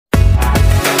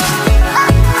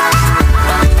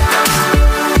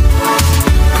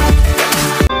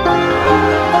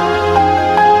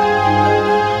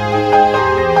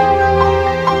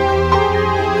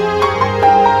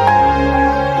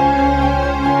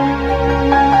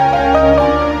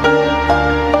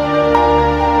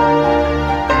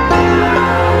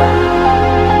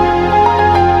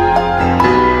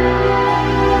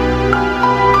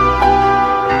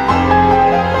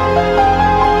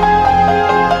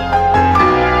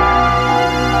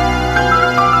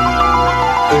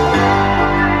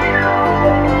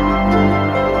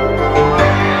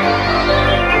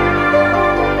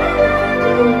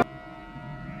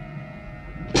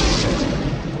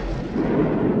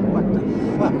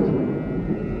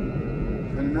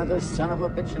another son of a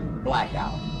bitchin'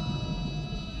 blackout.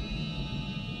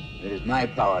 If it is my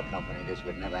power company, this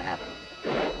would never happen.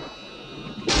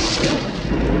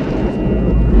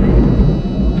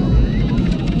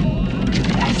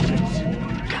 Bastards.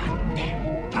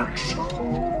 Goddamn bugs.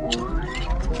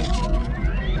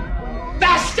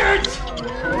 Bastards!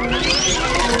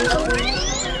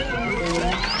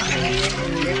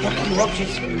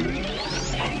 Cockroaches.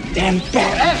 Goddamn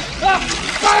bad.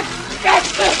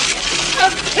 Bastards!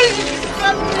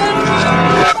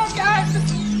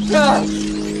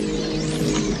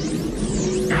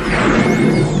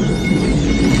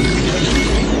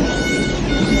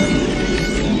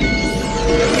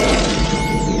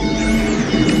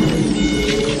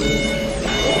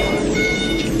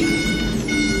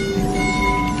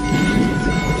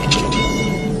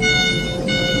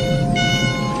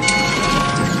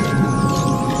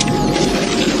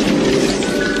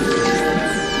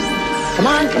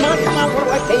 Come on, what do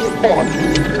I pay you for?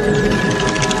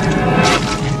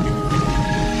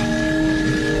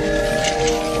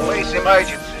 Police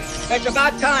emergency. It's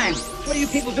about time. What are you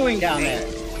people doing down there?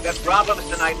 We got problems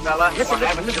tonight, fella. Listen.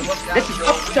 This is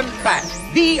Upson Pratt.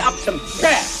 The Upson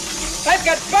Pratt. I've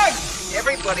got bugs.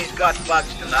 Everybody's got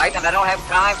bugs tonight, and I don't have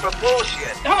time for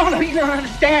bullshit. No, you don't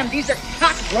understand. These are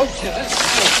cockroaches.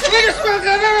 The biggest bugs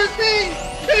I've ever seen.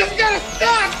 This has got to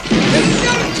stop. This has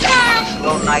got to stop.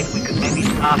 Slow night, we could maybe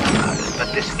talk about it, but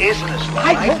this isn't a slow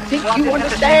I night. don't think you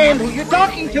understand who you're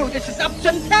talking to. This is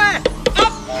Upson Pratt.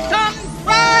 Upson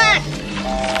Pratt.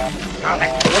 Oh,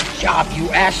 good job, you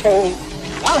asshole.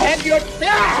 I'll have your...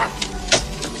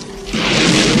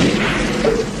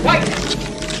 Wait,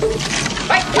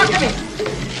 talk to me.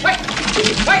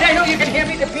 Wait, I know you can hear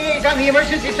me. The PA's on the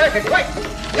emergency circuit. Wait,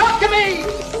 talk to me.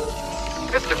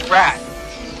 Mr. Pratt,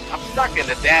 I'm stuck in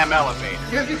the damn elevator.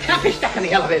 You can't be stuck in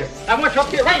the elevator. I want you up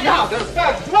here right now. There's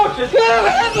bugs, roaches.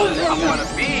 I'm going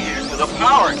to be here till the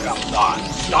power comes on.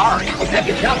 Sorry. I'll have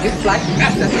you down, you black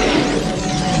bastard.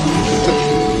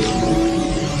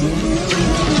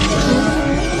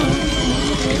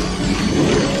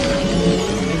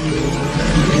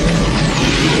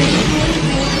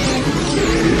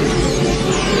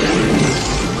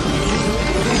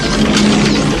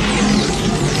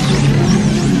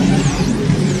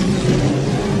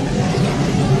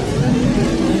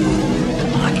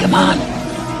 Come on.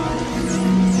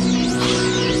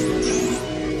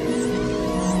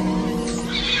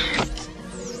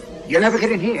 You'll never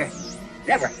get in here.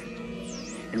 Never.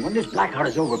 And when this blackout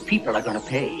is over, people are gonna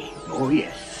pay. Oh,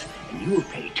 yes. And you'll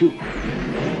pay, too.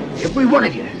 Every one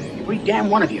of you. Every damn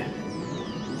one of you.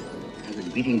 I've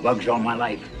been beating bugs all my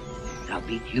life. And I'll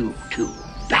beat you, too.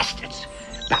 Bastards.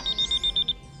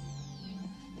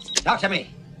 Talk to me.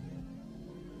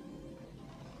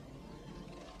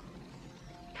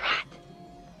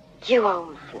 You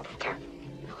old monster.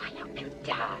 I hope you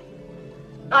die.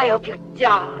 I hope you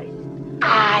die.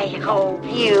 I hope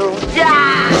you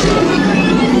die.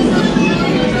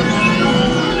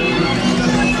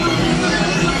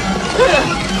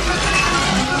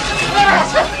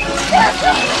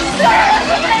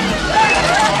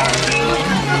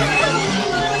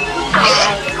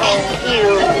 I hope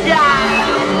you die.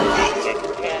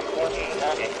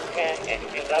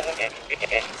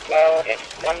 12,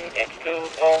 X1, X2,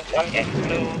 1,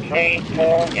 X2, 3,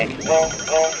 4, X4,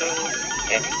 2,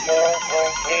 X4,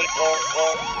 3, 4.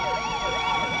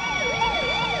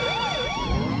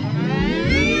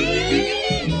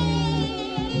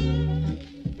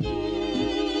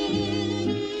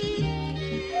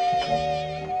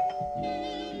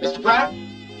 Mr. Pratt?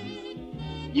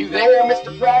 You there,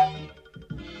 Mr. Pratt?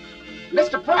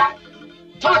 Mr. Pratt,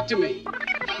 talk to me.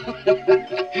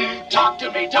 Talk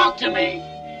to me.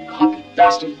 You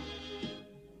bastard.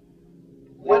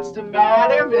 What's the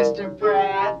matter, Mr.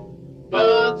 Pratt?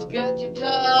 Bugs got your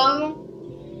tongue?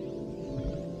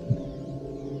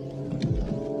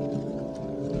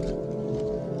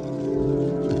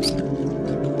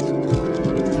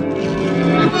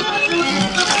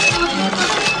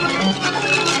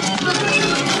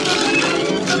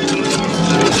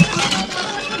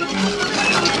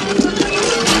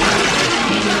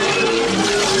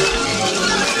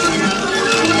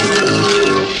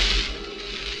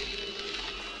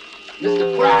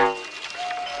 Mr. Pratt!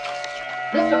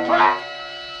 Mr. Pratt!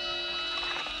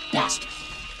 Bastard.